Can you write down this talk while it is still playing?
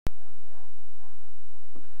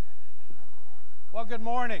Well, good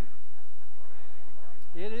morning.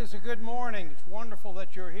 It is a good morning. It's wonderful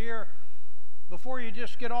that you're here. Before you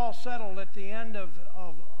just get all settled at the end of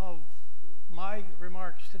my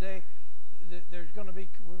remarks today, we're going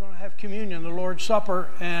to have communion, the Lord's Supper,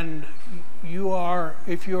 and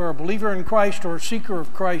if you're a believer in Christ or a seeker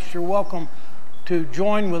of Christ, you're welcome to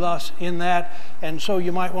join with us in that. And so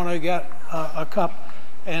you might want to get a cup,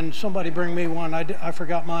 and somebody bring me one. I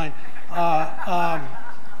forgot mine.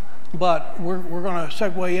 But we're going to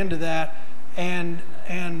segue into that, and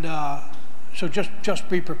so just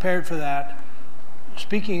be prepared for that.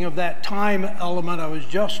 Speaking of that time element, I was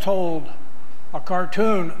just told a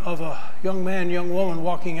cartoon of a young man, young woman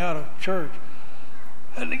walking out of church,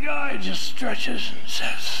 and the guy just stretches and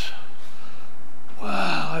says,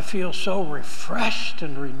 "Wow, I feel so refreshed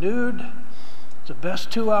and renewed. It's the best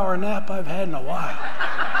 2-hour nap I've had in a while."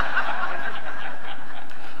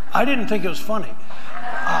 I didn't think it was funny.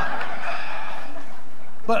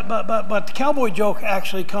 But the cowboy joke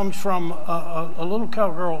actually comes from a little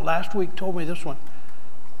cowgirl last week told me this one.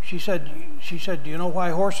 She said, "Do you know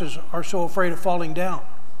why horses are so afraid of falling down?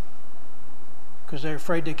 Because they're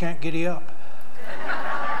afraid they can't giddy up."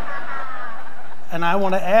 And I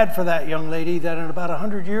want to add for that young lady that in about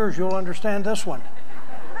 100 years you'll understand this one.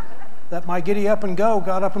 That my giddy up and go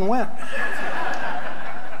got up and went.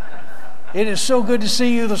 It is so good to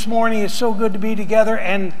see you this morning. It's so good to be together.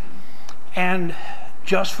 And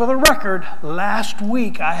just for the record, last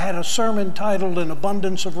week I had a sermon titled "An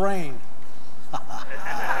Abundance of Rain."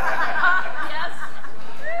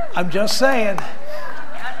 I'm just saying.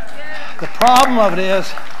 The problem of it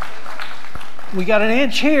is, we got an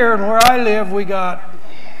inch here, and where I live, we got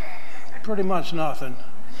pretty much nothing.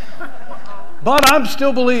 But I'm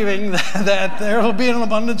still believing that there will be an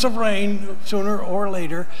abundance of rain sooner or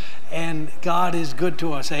later, and God is good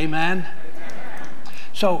to us. Amen?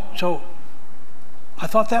 So I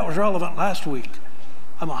thought that was relevant last week.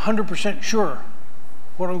 I'm 100% sure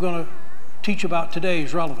what I'm going to teach about today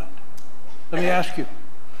is relevant. Let me ask you,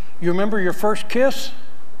 you remember your first kiss?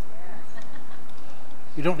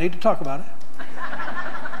 You don't need to talk about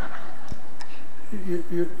it.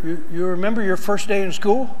 You remember your first day in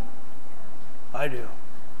school? I do.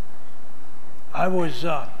 I was,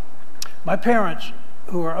 my parents,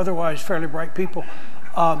 who are otherwise fairly bright people,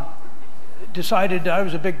 decided I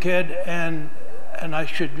was a big kid and I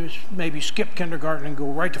should just maybe skip kindergarten and go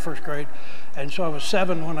right to first grade. And so I was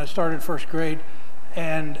 7 when I started first grade,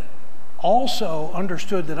 and also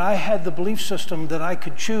understood that I had the belief system that I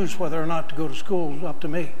could choose whether or not to go to school. It was up to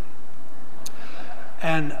me.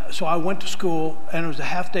 And so I went to school, and it was a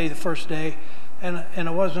half day the first day, and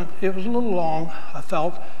it was a little long, I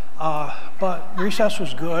felt, but recess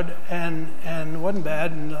was good, and it wasn't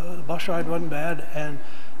bad, and the bus ride wasn't bad, and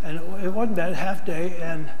it wasn't bad, half day.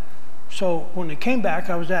 And so when they came back,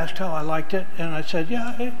 I was asked how I liked it, and I said,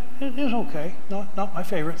 yeah, it is okay. Not my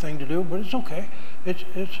favorite thing to do, but it's okay.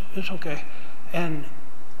 It's okay. And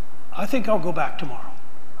I think I'll go back tomorrow.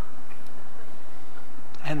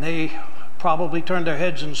 And they probably turned their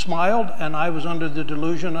heads and smiled, and I was under the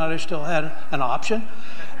delusion that I still had an option.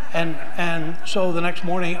 And so the next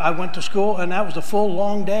morning I went to school, and that was a full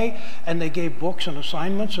long day, and they gave books and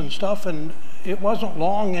assignments and stuff, and it wasn't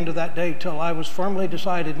long into that day till I was firmly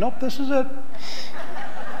decided, nope, this is it.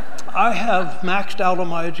 I have maxed out on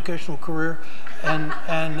my educational career, and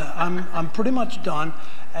I'm pretty much done.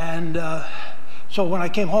 And so when I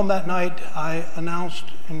came home that night, I announced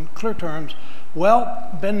in clear terms,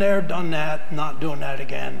 well, been there, done that, not doing that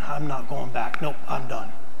again. I'm not going back. Nope, I'm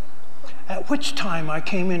done. At which time I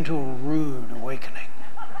came into a rude awakening.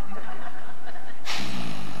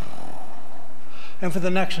 And for the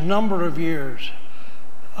next number of years,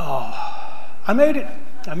 I made it.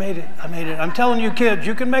 I'm telling you kids,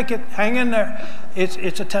 you can make it. Hang in there. It's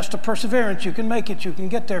a test of perseverance. You can make it. You can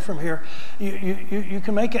get there from here. You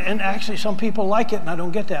can make it. And actually some people like it, and I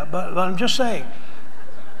don't get that. But I'm just saying,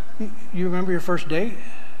 you remember your first date?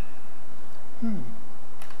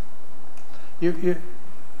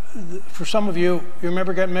 For some of you, you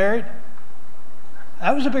remember getting married?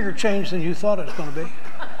 That was a bigger change than you thought it was going to be.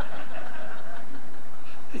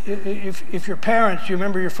 If your parents, you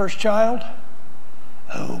remember your first child?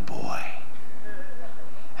 Oh boy.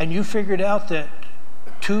 And you figured out that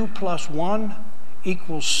 2 + 1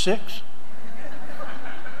 = 6?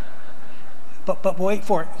 But wait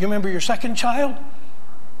for it. You remember your second child?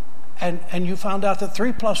 And you found out that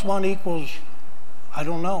 3 + 1 = I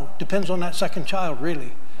don't know. Depends on that second child,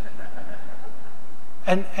 really.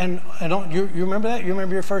 And you remember that? You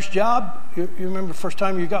remember your first job? You remember the first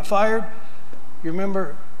time you got fired? You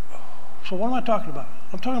remember? So what am I talking about?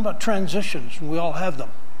 I'm talking about transitions, and we all have them.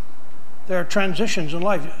 There are transitions in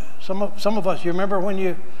life. Some of us, you remember when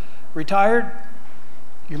you retired?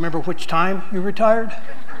 You remember which time you retired?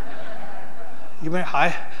 You remember,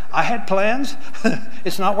 I had plans.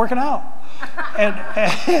 It's not working out.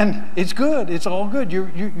 And it's good. It's all good.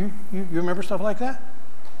 You remember stuff like that?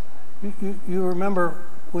 You remember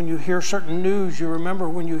when you hear certain news. You remember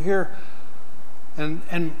when you hear,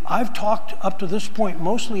 and I've talked up to this point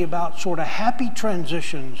mostly about sort of happy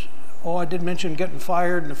transitions. Oh, I did mention getting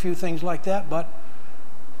fired and a few things like that, but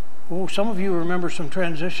some of you remember some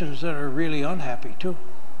transitions that are really unhappy too.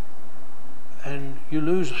 And you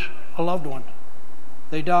lose a loved one.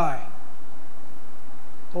 They die.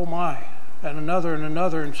 Oh my. And another,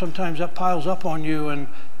 and sometimes that piles up on you,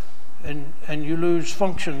 and you lose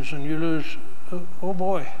functions, and you lose, oh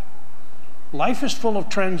boy. Life is full of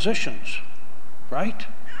transitions, right?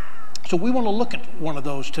 So we want to look at one of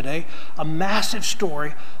those today, a massive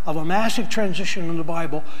story of a massive transition in the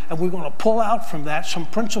Bible, and we're going to pull out from that some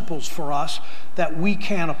principles for us that we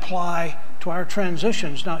can apply to our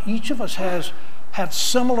transitions. Now, each of us have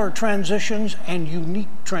similar transitions and unique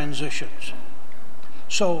transitions.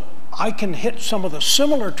 So I can hit some of the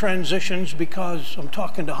similar transitions because I'm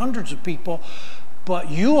talking to hundreds of people, but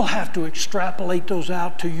you'll have to extrapolate those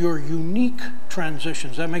out to your unique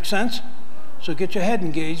transitions. Does that make sense? So get your head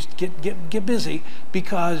engaged, get busy,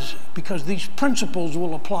 because these principles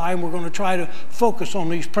will apply, and we're going to try to focus on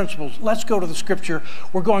these principles. Let's go to the scripture.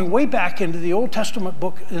 We're going way back into the Old Testament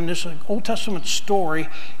book, in this Old Testament story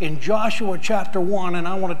in Joshua chapter 1, and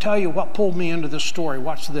I want to tell you what pulled me into this story.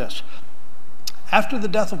 Watch this. After the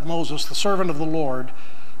death of Moses, the servant of the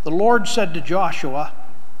Lord said to Joshua,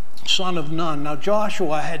 son of Nun. Now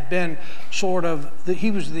Joshua had been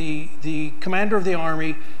he was the commander of the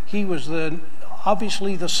army. He was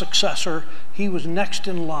obviously the successor. He was next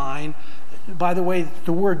in line. By the way,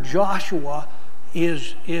 the word Joshua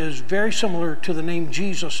is very similar to the name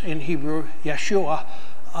Jesus in Hebrew, Yeshua.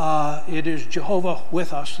 It is Jehovah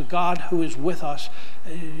with us, the God who is with us.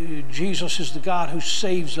 Jesus is the God who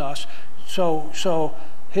saves us. So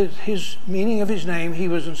his meaning of his name, he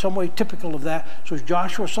was in some way typical of that. So it's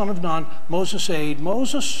Joshua, son of Nun, Moses' aide.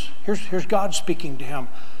 Moses, here's God speaking to him.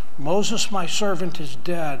 Moses, my servant, is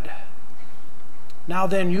dead. Now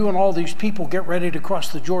then, you and all these people get ready to cross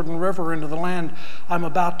the Jordan River into the land I'm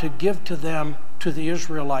about to give to them, to the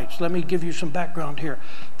Israelites. Let me give you some background here.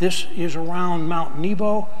 This is around Mount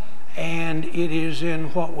Nebo, and it is in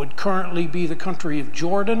what would currently be the country of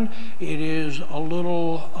Jordan. It is a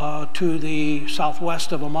little to the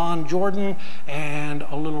southwest of Amman, Jordan, and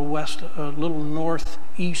a little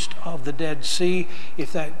northeast of the Dead Sea,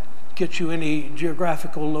 if that gets you any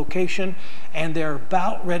geographical location. And they're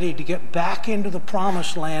about ready to get back into the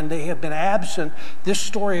promised land. They have been absent. This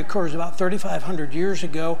story occurs about 3,500 years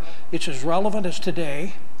ago. It's as relevant as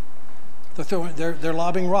today. They're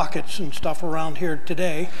lobbing rockets and stuff around here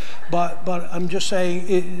today, but I'm just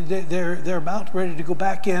saying they're about ready to go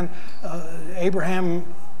back in. Abraham,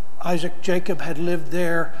 Isaac, Jacob had lived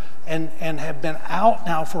there and have been out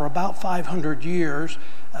now for about 500 years.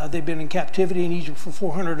 They've been in captivity in Egypt for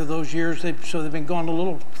 400 of those years. So they've been gone a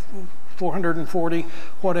little 440,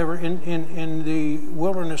 whatever, in the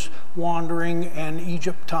wilderness wandering and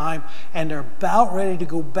Egypt time, and they're about ready to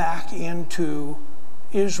go back into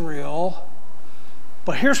Israel.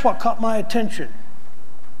 But here's what caught my attention.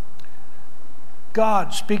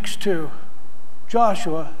 God speaks to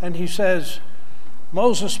Joshua and he says,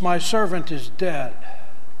 Moses, my servant, is dead.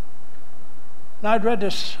 Now, I'd read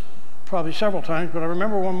this probably several times, but I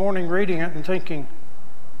remember one morning reading it and thinking,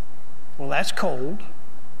 well, that's cold.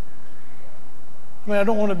 I mean, I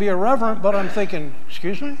don't want to be irreverent, but I'm thinking,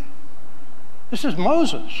 excuse me? This is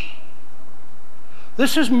Moses.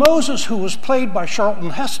 This is Moses, who was played by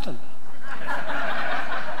Charlton Heston.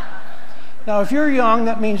 Now, if you're young,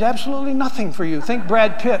 that means absolutely nothing for you. Think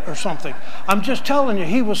Brad Pitt or something. I'm just telling you,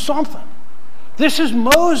 he was something. This is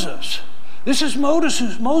Moses. This is Moses,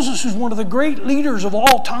 who's one of the great leaders of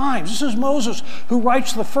all times. This is Moses, who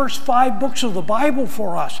writes the first 5 books of the Bible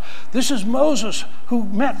for us. This is Moses, who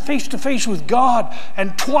met face to face with God,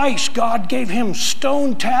 and twice God gave him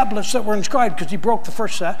stone tablets that were inscribed because he broke the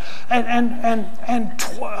first set.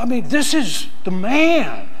 I mean, this is the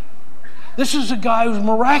man. This is a guy who was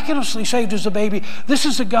miraculously saved as a baby. This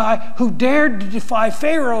is a guy who dared to defy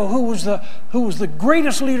Pharaoh, who was the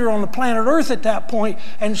greatest leader on the planet Earth at that point,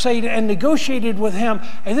 and negotiated with him.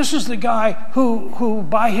 And this is the guy who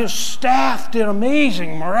by his staff did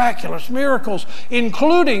amazing, miraculous miracles,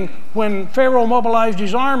 including when Pharaoh mobilized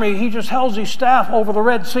his army, he just held his staff over the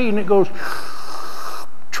Red Sea and it goes,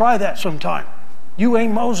 try that sometime. You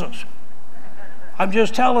ain't Moses. I'm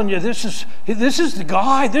just telling you, this is the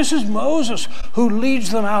guy, this is Moses who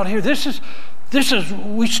leads them out here.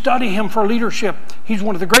 We study him for leadership. He's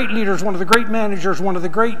one of the great leaders, one of the great managers, one of the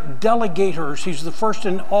great delegators. He's the first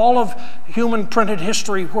in all of human printed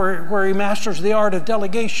history where he masters the art of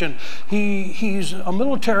delegation. He's a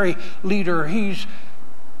military leader. He's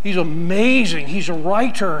amazing. He's a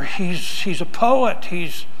writer. He's a poet.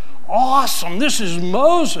 He's awesome. This is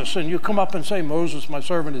Moses. And you come up and say, Moses, my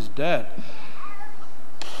servant, is dead.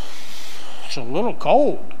 It's a little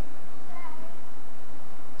cold.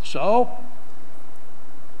 So,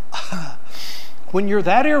 when you're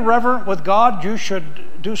that irreverent with God, you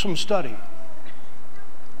should do some study,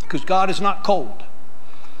 because God is not cold.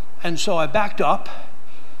 And so I backed up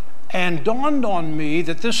and dawned on me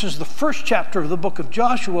that this is the first chapter of the book of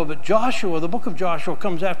Joshua, but the book of Joshua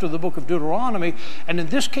comes after the book of Deuteronomy, and in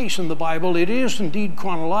this case in the Bible, it is indeed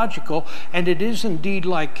chronological, and it is indeed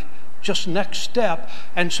like just next step.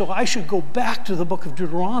 And so I should go back to the book of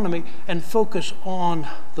Deuteronomy and focus on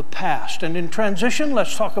the past. And in transition,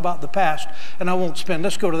 let's talk about the past. And I won't spend,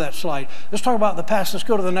 let's go to that slide. Let's talk about the past. Let's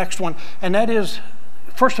go to the next one. And that is,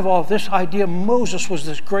 first of all, this idea Moses was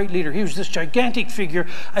this great leader. He was this gigantic figure.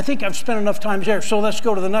 I think I've spent enough time there, so let's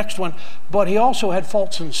go to the next one. But he also had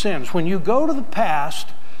faults and sins. When you go to the past,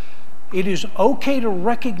 it is okay to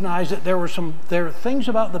recognize that there are things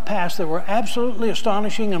about the past that were absolutely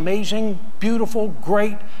astonishing, amazing, beautiful,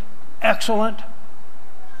 great, excellent,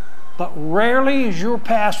 but rarely is your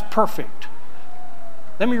past perfect.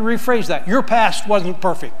 Let me rephrase that. Your past wasn't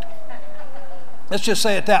perfect. Let's just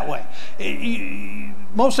say it that way.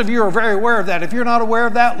 Most of you are very aware of that. If you're not aware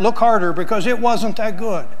of that, look harder, because it wasn't that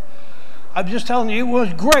good. I'm just telling you, it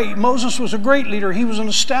was great. Moses was a great leader. He was an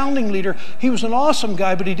astounding leader. He was an awesome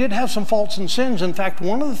guy, but he did have some faults and sins. In fact,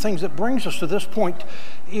 one of the things that brings us to this point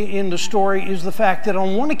in the story is the fact that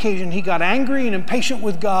on one occasion he got angry and impatient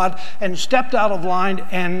with God and stepped out of line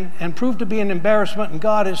and proved to be an embarrassment. And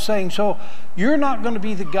God is saying, so you're not going to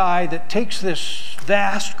be the guy that takes this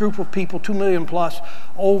vast group of people, 2 million plus,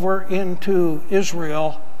 over into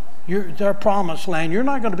Israel, their promised land. You're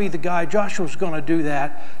not going to be the guy. Joshua's going to do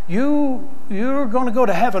that. You're going to go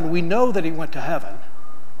to heaven. We know that he went to heaven.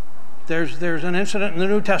 There's an incident in the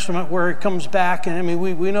New Testament where he comes back, and I mean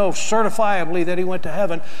we know certifiably that he went to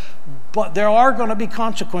heaven. But there are going to be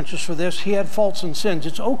consequences for this. He had faults and sins.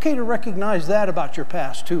 It's okay to recognize that about your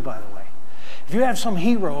past too, by the way. If you have some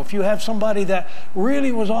hero, if you have somebody that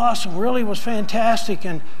really was awesome, really was fantastic,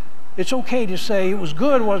 and it's okay to say it was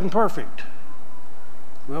good, it wasn't perfect.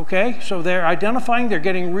 Okay, so they're identifying, they're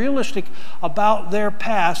getting realistic about their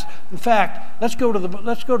past. In fact, let's go to the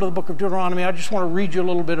book of Deuteronomy. I just want to read you a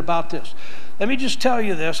little bit about this. Let me just tell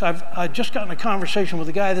you this. I've just gotten a conversation with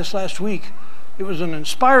a guy this last week. It was an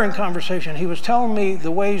inspiring conversation. He was telling me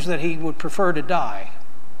the ways that he would prefer to die.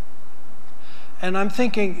 And I'm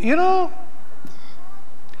thinking,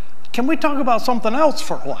 can we talk about something else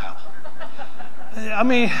for a while? I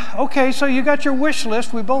mean, okay, so you got your wish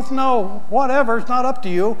list. We both know whatever, it's not up to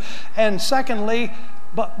you. And secondly,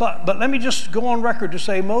 but let me just go on record to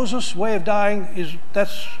say Moses' way of dying is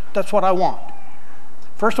that's what I want.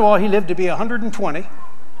 First of all, he lived to be 120.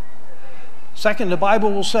 Second, the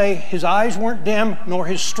Bible will say his eyes weren't dim nor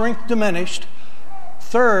his strength diminished.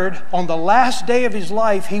 Third, on the last day of his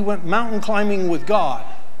life, he went mountain climbing with God.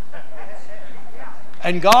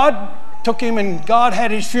 And God took him and God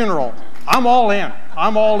had his funeral. I'm all in.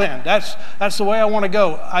 I'm all in. That's the way I want to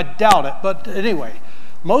go. I doubt it. But anyway,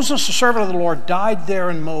 Moses, the servant of the Lord, died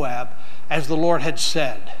there in Moab as the Lord had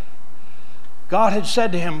said. God had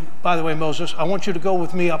said to him, by the way, Moses, I want you to go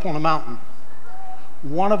with me up on a mountain.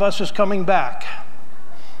 One of us is coming back,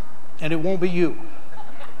 and it won't be you.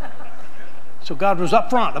 So God was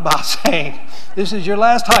upfront about saying, this is your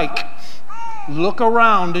last hike. Look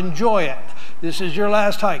around, enjoy it. This is your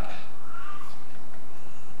last hike.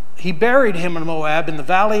 He buried him in Moab in the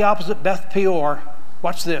valley opposite Beth Peor.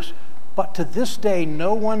 Watch this. But to this day,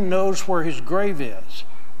 no one knows where his grave is.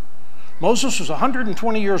 Moses was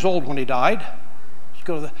 120 years old when he died. Let's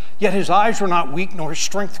go to yet his eyes were not weak, nor his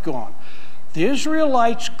strength gone. The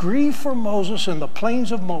Israelites grieved for Moses in the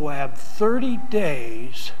plains of Moab 30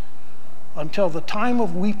 days until the time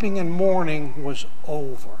of weeping and mourning was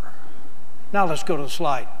over. Now let's go to the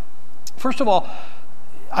slide. First of all,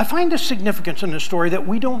 I find a significance in this story that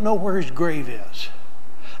we don't know where his grave is.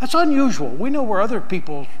 That's unusual. We know where other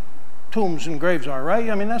people's tombs and graves are, right?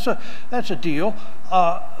 I mean, that's a deal.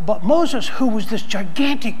 But Moses, who was this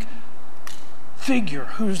gigantic figure,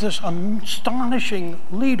 who's this astonishing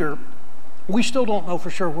leader, We still don't know for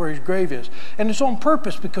sure where his grave is. And it's on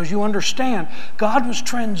purpose, because you understand God was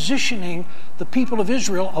transitioning the people of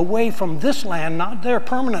Israel away from this land, not their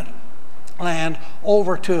permanent land,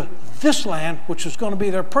 over to this land, which was going to be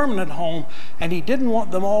their permanent home. And he didn't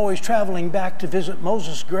want them always traveling back to visit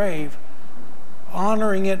Moses' grave,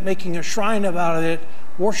 honoring it, making a shrine about it,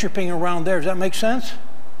 worshiping around there. Does that make sense?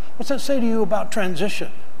 What's that say to you about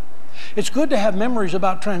transition? It's good to have memories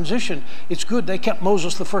about transition. It's good. They kept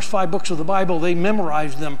Moses the first 5 books of the Bible. They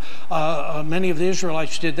memorized them. Many of the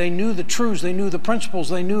Israelites did. They knew the truths. They knew the principles.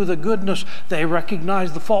 They knew the goodness. They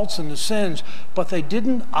recognized the faults and the sins, but they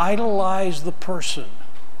didn't idolize the person.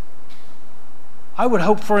 I would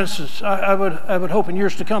hope, for instance, I would hope in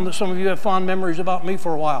years to come that some of you have fond memories about me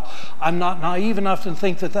for a while. I'm not naive enough to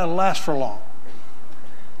think that that'll last for long.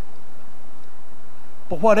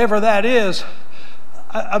 But whatever that is,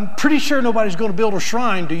 I'm pretty sure nobody's going to build a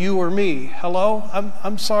shrine to you or me. Hello?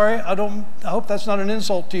 I'm sorry. I hope that's not an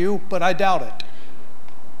insult to you, but I doubt it.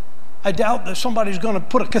 I doubt that somebody's going to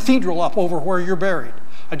put a cathedral up over where you're buried.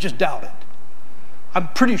 I just doubt it. I'm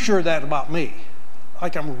pretty sure that about me.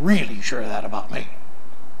 Like, I'm really sure that about me.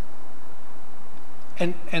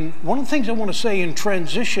 And one of the things I want to say in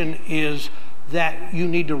transition is that you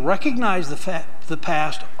need to recognize the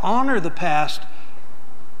past, honor the past,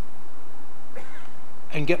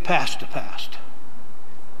 and get past the past.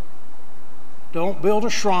 Don't build a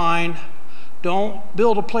shrine. Don't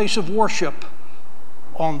build a place of worship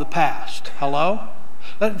on the past. Hello?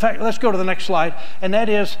 In fact, let's go to the next slide. And that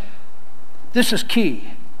is, this is key.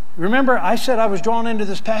 Remember, I said I was drawn into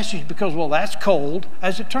this passage because, well, that's cold.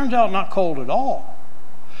 As it turns out, not cold at all.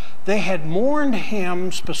 They had mourned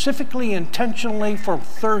him specifically, intentionally for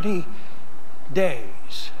 30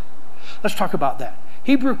 days. Let's talk about that.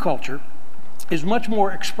 Hebrew culture is much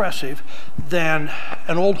more expressive than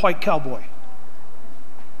an old white cowboy.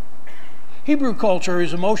 Hebrew culture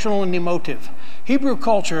is emotional and emotive. Hebrew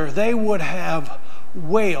culture, they would have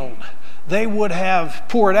wailed. They would have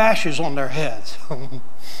poured ashes on their heads.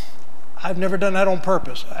 I've never done that on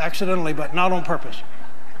purpose, accidentally, but not on purpose.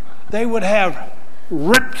 They would have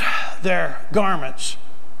ripped their garments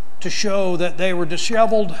to show that they were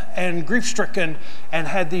disheveled and grief-stricken and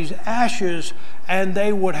had these ashes, and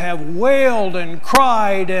they would have wailed and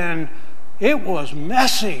cried, and it was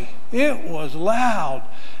messy, it was loud,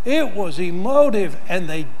 it was emotive, and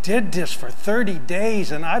they did this for 30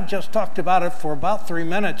 days, and I've just talked about it for about 3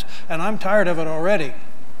 minutes, and I'm tired of it already.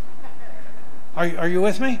 Are you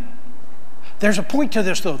with me? There's a point to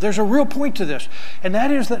this, though. There's a real point to this, and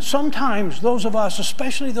that is that sometimes those of us,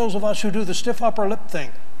 especially those of us who do the stiff upper lip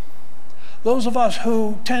thing, those of us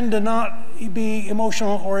who tend to not be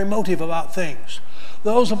emotional or emotive about things,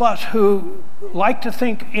 those of us who like to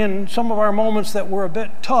think in some of our moments that we're a bit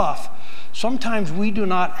tough, sometimes we do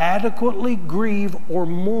not adequately grieve or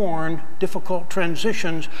mourn difficult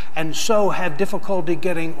transitions, and so have difficulty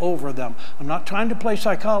getting over them. I'm not trying to play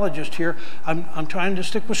psychologist here. I'm trying to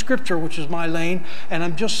stick with Scripture, which is my lane, and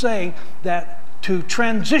I'm just saying that to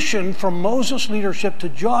transition from Moses' leadership to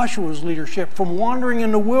Joshua's leadership, from wandering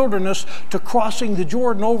in the wilderness to crossing the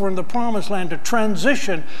Jordan over in the Promised Land, to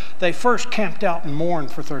transition, they first camped out and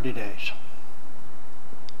mourned for 30 days.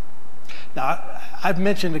 Now, I've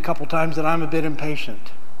mentioned a couple times that I'm a bit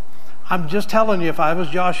impatient. I'm just telling you, if I was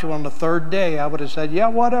Joshua on the 3rd day, I would have said, yeah,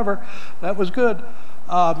 whatever, that was good.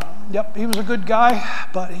 Yep, he was a good guy,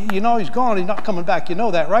 but he's gone. He's not coming back. You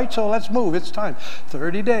know that, right? So let's move. It's time.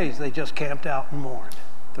 30 days, they just camped out and mourned.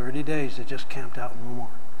 30 days, they just camped out and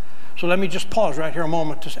mourned. So let me just pause right here a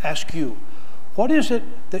moment to ask you, what is it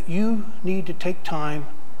that you need to take time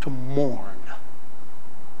to mourn?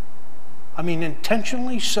 I mean,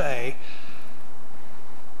 intentionally say,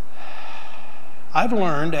 I've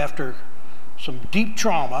learned after some deep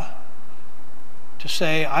trauma to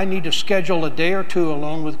say, I need to schedule a day or two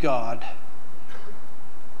alone with God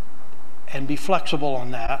and be flexible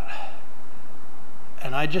on that.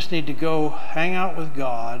 And I just need to go hang out with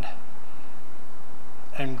God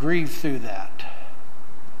and grieve through that.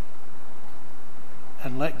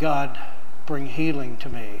 And let God bring healing to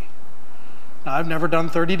me. Now, I've never done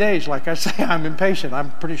 30 days. Like I say, I'm impatient.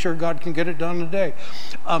 I'm pretty sure God can get it done in a day.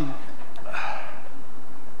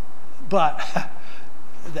 But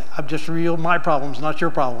I've just revealed my problems, not your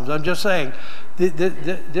problems. I'm just saying,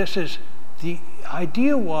 this is, the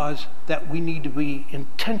idea was that we need to be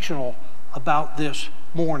intentional about this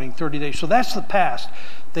mourning 30 days. So that's the past.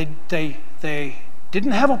 They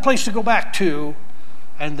didn't have a place to go back to,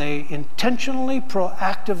 and they intentionally,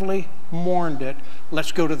 proactively mourned it.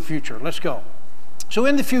 Let's go to the future. Let's go. So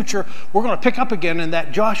in the future, we're going to pick up again in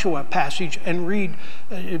that Joshua passage and read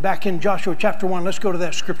back in Joshua chapter 1. Let's go to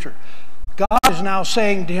that scripture. God is now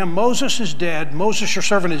saying to him, Moses is dead. Moses, your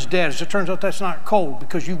servant, is dead. As it turns out, that's not cold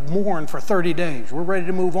because you mourned for 30 days. We're ready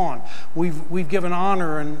to move on. We've given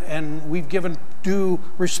honor and we've given due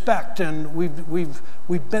respect, and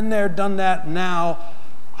we've been there, done that. Now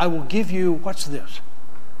I will give you, what's this?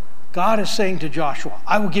 God is saying to Joshua,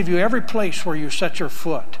 I will give you every place where you set your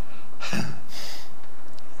foot.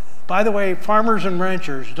 By the way, farmers and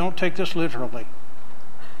ranchers, don't take this literally.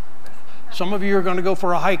 Some of you are going to go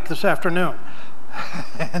for a hike this afternoon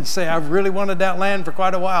and say, I've really wanted that land for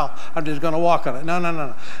quite a while. I'm just going to walk on it.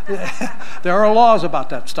 No. There are laws about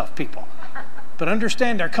that stuff, people. But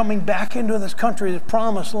understand, they're coming back into this country, this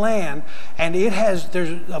promised land, and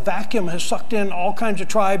there's a vacuum has sucked in all kinds of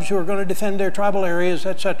tribes who are going to defend their tribal areas,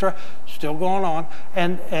 etc. Still going on.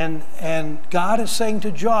 And God is saying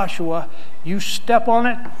to Joshua, you step on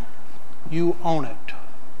it, you own it.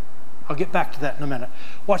 I'll get back to that in a minute.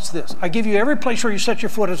 Watch this. I give you every place where you set your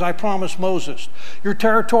foot as I promised Moses. Your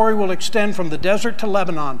territory will extend from the desert to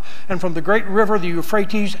Lebanon, and from the great river, the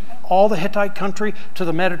Euphrates, all the Hittite country, to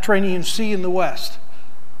the Mediterranean Sea in the west.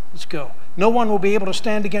 Let's go. No one will be able to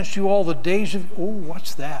stand against you all the days of... Oh,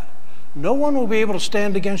 what's that? No one will be able to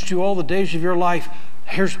stand against you all the days of your life.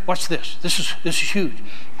 Watch this. This is huge.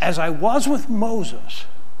 As I was with Moses,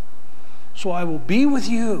 so I will be with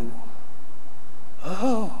you.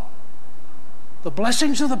 Oh. The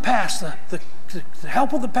blessings of the past, the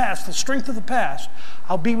help of the past, the strength of the past,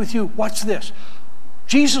 I'll be with you. Watch this.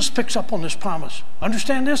 Jesus picks up on this promise.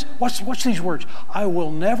 Understand this? Watch these words. I will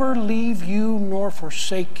never leave you nor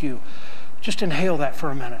forsake you. Just inhale that for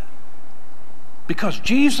a minute. Because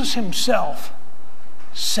Jesus himself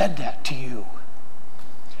said that to you.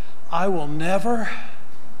 I will never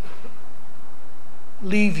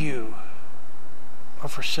leave you or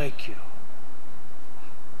forsake you.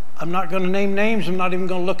 I'm not going to name names. I'm not even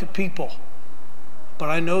going to look at people. But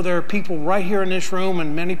I know there are people right here in this room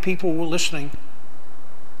and many people listening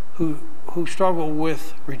who struggle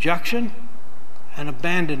with rejection and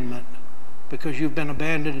abandonment because you've been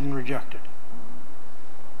abandoned and rejected.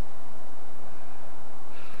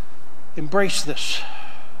 Embrace this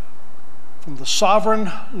from the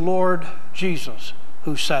sovereign Lord Jesus,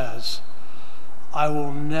 who says, I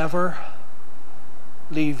will never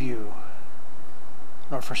leave you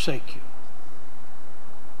nor forsake you.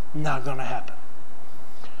 Not going to happen.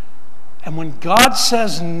 And when God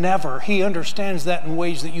says never, he understands that in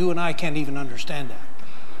ways that you and I can't even understand that.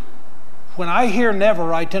 When I hear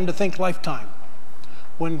never, I tend to think lifetime.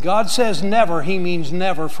 When God says never, he means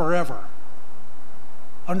never forever.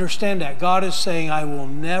 Understand that. God is saying, I will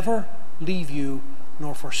never leave you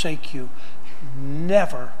nor forsake you.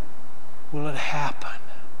 Never will it happen.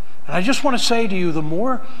 And I just want to say to you, the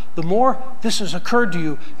more this has occurred to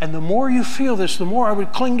you, and the more you feel this, the more I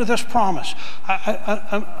would cling to this promise.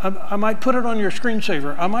 I might put it on your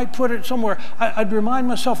screensaver. I might put it somewhere. I'd remind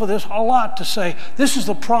myself of this a lot to say, this is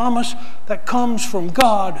the promise that comes from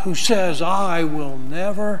God, who says, I will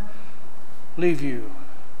never leave you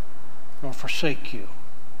nor forsake you.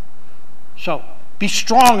 So, be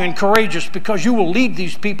strong and courageous, because you will lead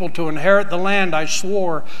these people to inherit the land I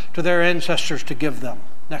swore to their ancestors to give them.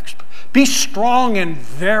 Next. Be strong and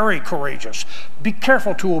very courageous. Be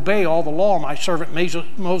careful to obey all the law my servant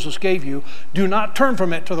Moses gave you. Do not turn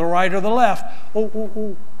from it to the right or the left.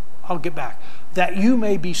 I'll get back. That you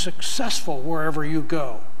may be successful wherever you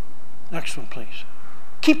go. Next one, please.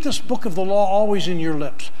 Keep this book of the law always in your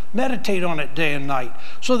lips. Meditate on it day and night,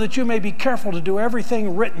 so that you may be careful to do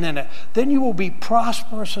everything written in it. Then you will be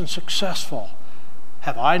prosperous and successful.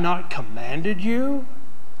 Have I not commanded you?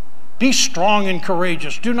 Be strong and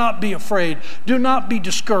courageous. Do not be afraid. Do not be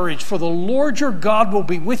discouraged, for the Lord your God will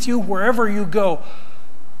be with you wherever you go.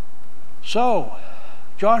 So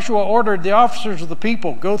Joshua ordered the officers of the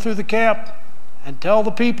people, go through the camp and tell the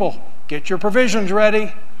people, get your provisions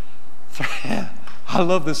ready. I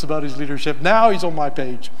love this about his leadership. Now he's on my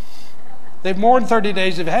page. They've mourned 30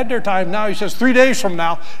 days. They've had their time. Now he says 3 days from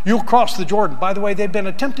now, you'll cross the Jordan. By the way, they've been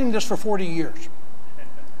attempting this for 40 years.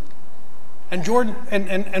 And Jordan,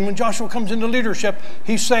 and when Joshua comes into leadership,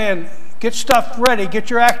 he's saying, get stuff ready, get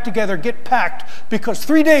your act together, get packed, because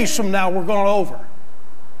 3 days from now we're going over.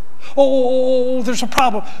 Oh, there's a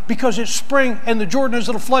problem, because it's spring and the Jordan is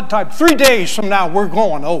at a flood time. 3 days from now we're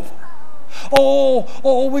going over.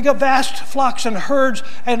 Oh, we got vast flocks and herds,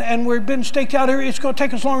 and we've been staked out here. It's going to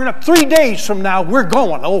take us long enough. 3 days from now we're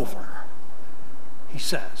going over. He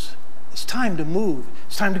says, it's time to move.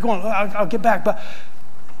 It's time to go on. I'll get back,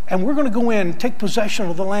 and we're going to go in and take possession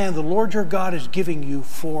of the land the Lord your God is giving you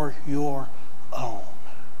for your own.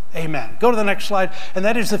 Amen. Go to the next slide, and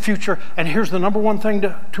that is the future. And here's the number one thing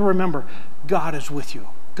to remember. God is with you.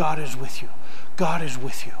 God is with you. God is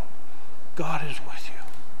with you. God is with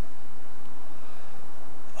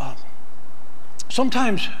you.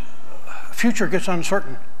 Sometimes future gets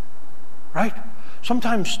uncertain, right?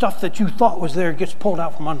 Sometimes stuff that you thought was there gets pulled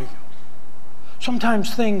out from under you.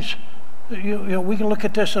 Sometimes things, you know, we can look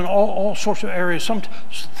at this in all sorts of areas. Some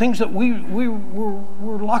things that we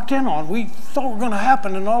were locked in on, we thought were going to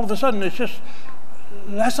happen, and all of a sudden it's just,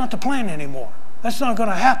 that's not the plan anymore. That's not going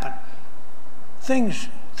to happen. Things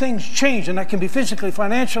change, and that can be physically,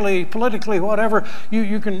 financially, politically, whatever.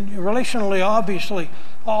 You can relationally, obviously,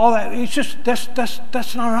 all that. It's just that's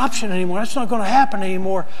not an option anymore. That's not going to happen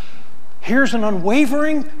anymore. Here's an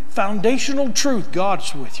unwavering, foundational truth: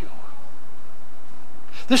 God's with you.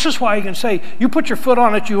 This is why you can say, you put your foot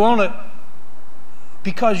on it, you own it,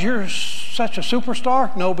 because you're such a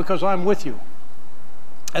superstar? No, because I'm with you.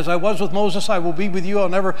 As I was with Moses, I will be with you. I'll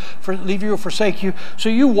never leave you or forsake you. So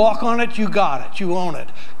you walk on it, you got it, you own it,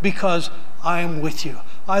 because I am with you.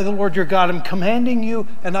 I, the Lord your God, am commanding you,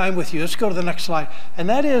 and I'm with you. Let's go to the next slide. And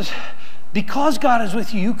that is, because God is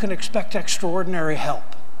with you, you can expect extraordinary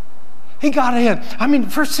help. He got in. I mean, the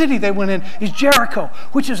first city they went in is Jericho,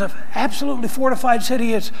 which is an absolutely fortified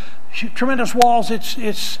city. It's tremendous walls.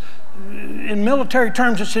 It's in military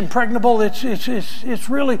terms, it's impregnable. It's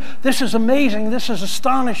really, this is amazing. This is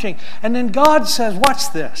astonishing. And then God says,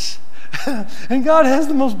 watch this. And God has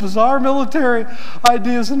the most bizarre military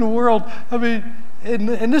ideas in the world. I mean,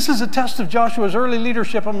 and this is a test of Joshua's early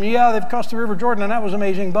leadership. I mean, yeah, they've crossed the River Jordan, and that was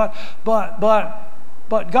amazing. But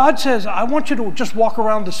God says, I want you to just walk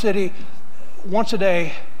around the city once a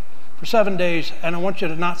day for 7 days, and I want you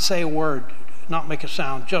to not say a word, not make a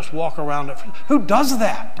sound, just walk around it. Who does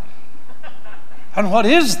that? And what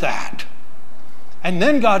is that? And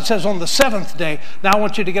then God says on the 7th day, now I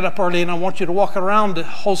want you to get up early and I want you to walk around the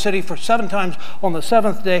whole city for 7 times on the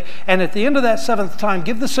 7th day. And at the end of that 7th time,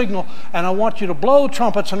 give the signal, and I want you to blow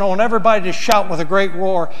trumpets, and I want everybody to shout with a great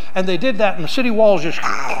roar. And they did that, and the city walls just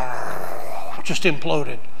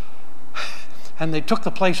imploded. And they took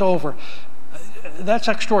the place over. That's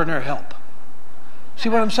extraordinary help. See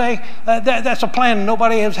what I'm saying? That's a plan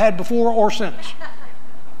nobody has had before or since.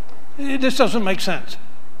 This doesn't make sense.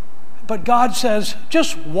 But God says,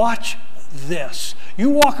 just watch this. You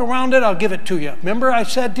walk around it, I'll give it to you. Remember I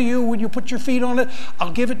said to you, when you put your feet on it,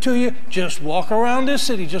 I'll give it to you. Just walk around this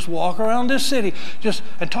city. Just walk around this city.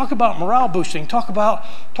 And talk about morale boosting. Talk about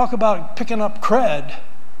picking up cred.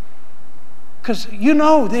 Because you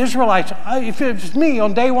know the Israelites, if it's me,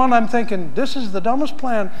 on day one I'm thinking, this is the dumbest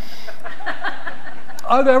plan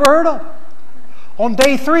I've ever heard of. On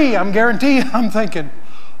day 3, I'm guaranteed I'm thinking,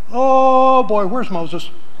 oh boy, where's Moses?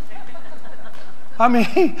 I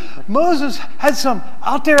mean, Moses had some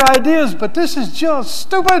out there ideas, but this is just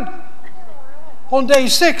stupid. On day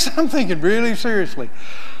 6, I'm thinking, really, seriously.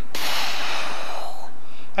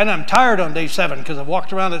 And I'm tired on day 7 because I've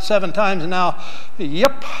walked around it 7 times, and now,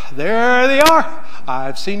 yep, there they are.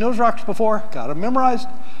 I've seen those rocks before, got them memorized.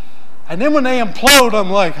 And then when they implode, I'm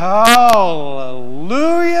like, hallelujah.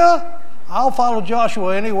 I'll follow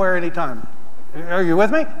Joshua anywhere, anytime. Are you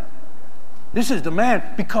with me? This is the man,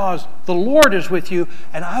 because the Lord is with you,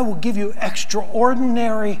 and I will give you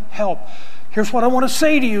extraordinary help. Here's what I want to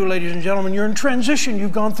say to you, ladies and gentlemen. You're in transition.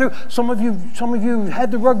 You've gone through. Some of you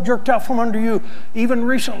had the rug jerked out from under you even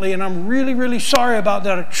recently, and I'm really, really sorry about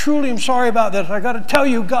that. I truly am sorry about that. I got to tell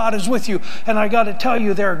you, God is with you, and I got to tell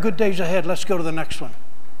you, there are good days ahead. Let's go to the next one.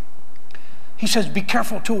 He says, be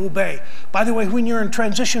careful to obey. By the way, when you're in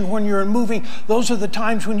transition, when you're in moving, those are the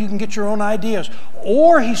times when you can get your own ideas.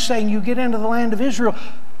 Or he's saying you get into the land of Israel,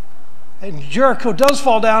 and Jericho does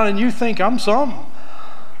fall down, and you think, I'm some.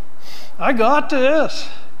 I got this.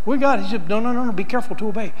 We got it. He said, no, be careful to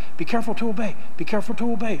obey. Be careful to obey. Be careful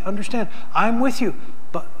to obey. Understand, I'm with you.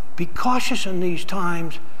 But be cautious in these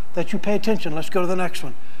times that you pay attention. Let's go to the next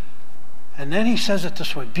one. And then he says it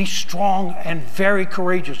this way, be strong and very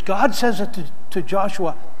courageous. God says it to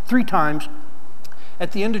Joshua 3 times.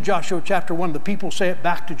 At the end of Joshua chapter 1, the people say it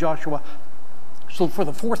back to Joshua. So for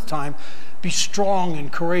the 4th time, be strong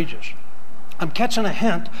and courageous. I'm catching a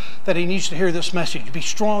hint that he needs to hear this message. Be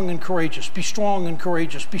strong and courageous. Be strong and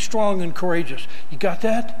courageous. Be strong and courageous. You got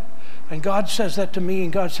that? And God says that to me,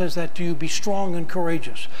 and God says that to you. Be strong and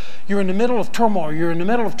courageous. You're in the middle of turmoil. You're in the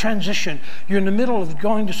middle of transition. You're in the middle of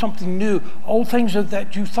going to something new. Old things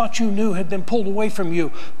that you thought you knew had been pulled away from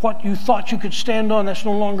you. What you thought you could stand on, that's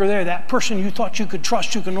no longer there. That person you thought you could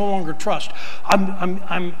trust, you can no longer trust.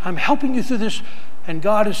 I'm helping you through this, and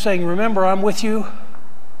God is saying, remember, I'm with you.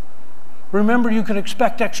 Remember, you can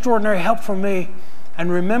expect extraordinary help from me.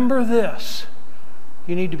 And remember this,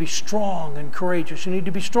 You need to be strong and courageous. You need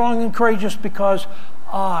to be strong and courageous because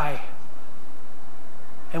I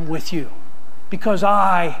am with you. Because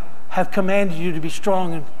I have commanded you to be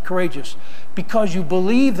strong and courageous. Because you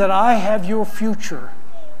believe that I have your future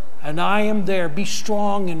and I am there. Be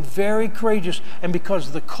strong and very courageous. And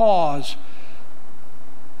because the cause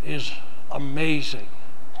is amazing.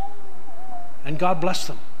 And God bless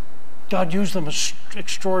them. God used them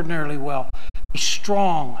extraordinarily well. Be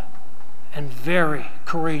strong and very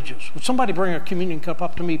courageous. Would somebody bring a communion cup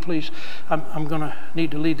up to me, please? I'm going to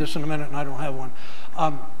need to lead this in a minute, and I don't have one.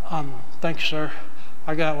 Thanks, sir.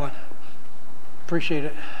 I got one. Appreciate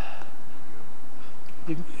it.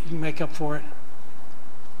 You can make up for it.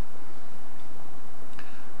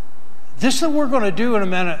 This that we're going to do in a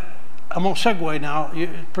minute, I'm going to segue now.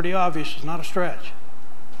 It's pretty obvious. It's not a stretch.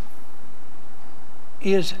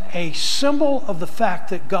 Is a symbol of the fact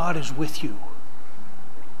that God is with you.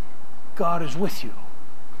 God is with you.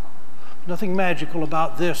 Nothing magical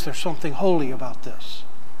about this. There's something holy about this.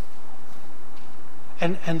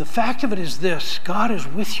 And the fact of it is this: God is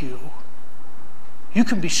with you. You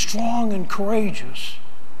can be strong and courageous.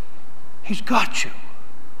 He's got you.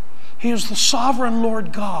 He is the sovereign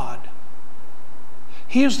Lord God.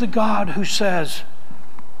 He is the God who says,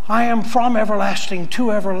 I am from everlasting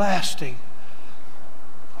to everlasting.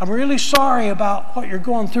 I'm really sorry about what you're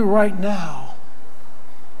going through right now.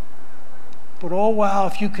 But oh wow,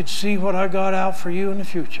 if you could see what I got out for you in the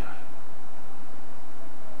future.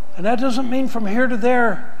 And that doesn't mean from here to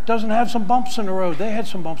there doesn't have some bumps in the road. They had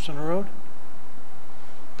some bumps in the road.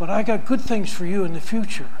 But I got good things for you in the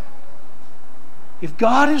future. If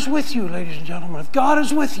God is with you, ladies and gentlemen, if God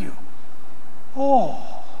is with you,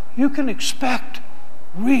 oh, you can expect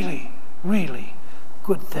really, really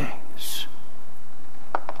good things.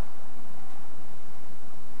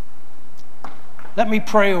 Let me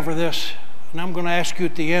pray over this, and I'm going to ask you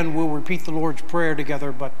at the end, we'll repeat the Lord's Prayer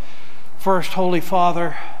together, but first, Holy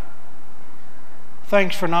Father,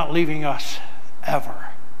 thanks for not leaving us ever.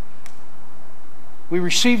 We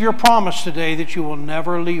receive your promise today that you will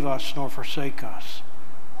never leave us nor forsake us.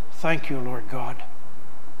 Thank you, Lord God.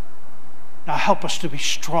 Now help us to be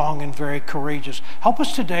strong and very courageous. Help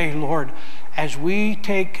us today, Lord, as we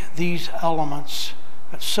take these elements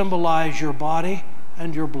that symbolize your body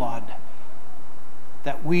and your blood,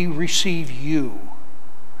 that we receive you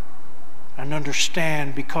and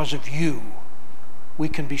understand because of you we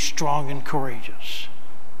can be strong and courageous.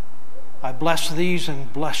 I bless these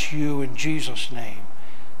and bless you in Jesus' name.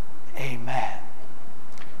 Amen.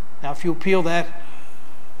 Now if you'll peel that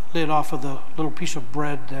lid off of the little piece of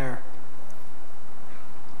bread there.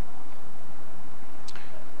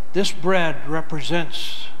 This bread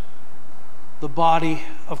represents the body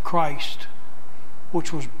of Christ,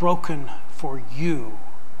 which was broken for you.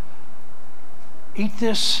 Eat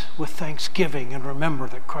this with thanksgiving and remember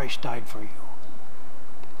that Christ died for you.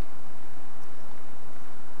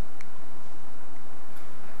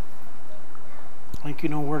 I think you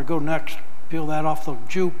know where to go next. Peel that off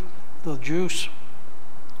the juice.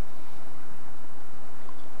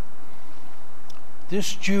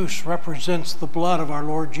 This juice represents the blood of our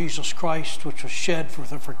Lord Jesus Christ, which was shed for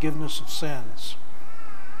the forgiveness of sins.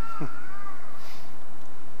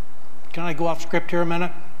 Can I go off script here a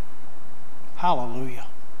minute? Hallelujah.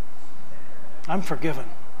 I'm forgiven.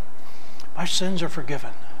 My sins are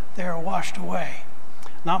forgiven. They are washed away.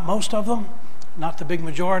 Not most of them, not the big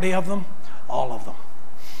majority of them, all of them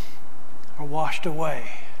are washed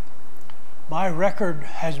away. My record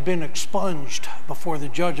has been expunged before the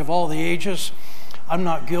judge of all the ages. I'm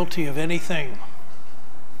not guilty of anything.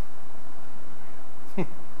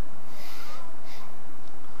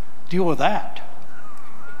 Deal with that.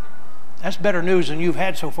 That's better news than you've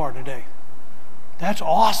had so far today. That's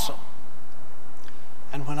awesome.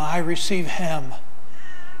 And when I receive him,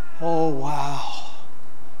 oh wow,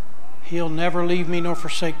 he'll never leave me nor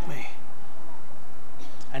forsake me.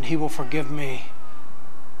 And he will forgive me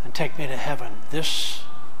and take me to heaven. This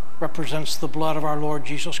represents the blood of our Lord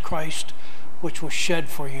Jesus Christ, which was shed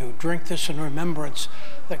for you. Drink this in remembrance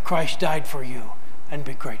that Christ died for you, and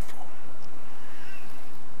be grateful.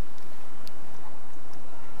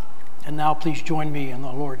 And now please join me in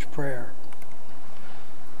the Lord's Prayer.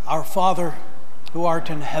 Our Father, who art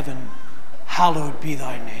in heaven, hallowed be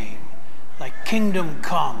thy name. Thy kingdom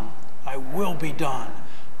come, thy will be done,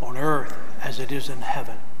 on earth as it is in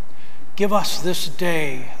heaven. Give us this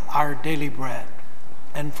day our daily bread,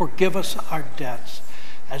 and forgive us our debts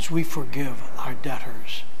as we forgive our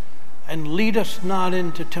debtors. And lead us not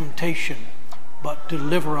into temptation, but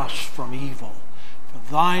deliver us from evil.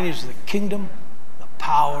 For thine is the kingdom, the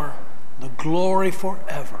power, the glory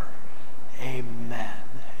forever. Amen.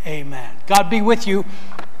 Amen. God be with you.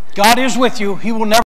 God is with you. He will never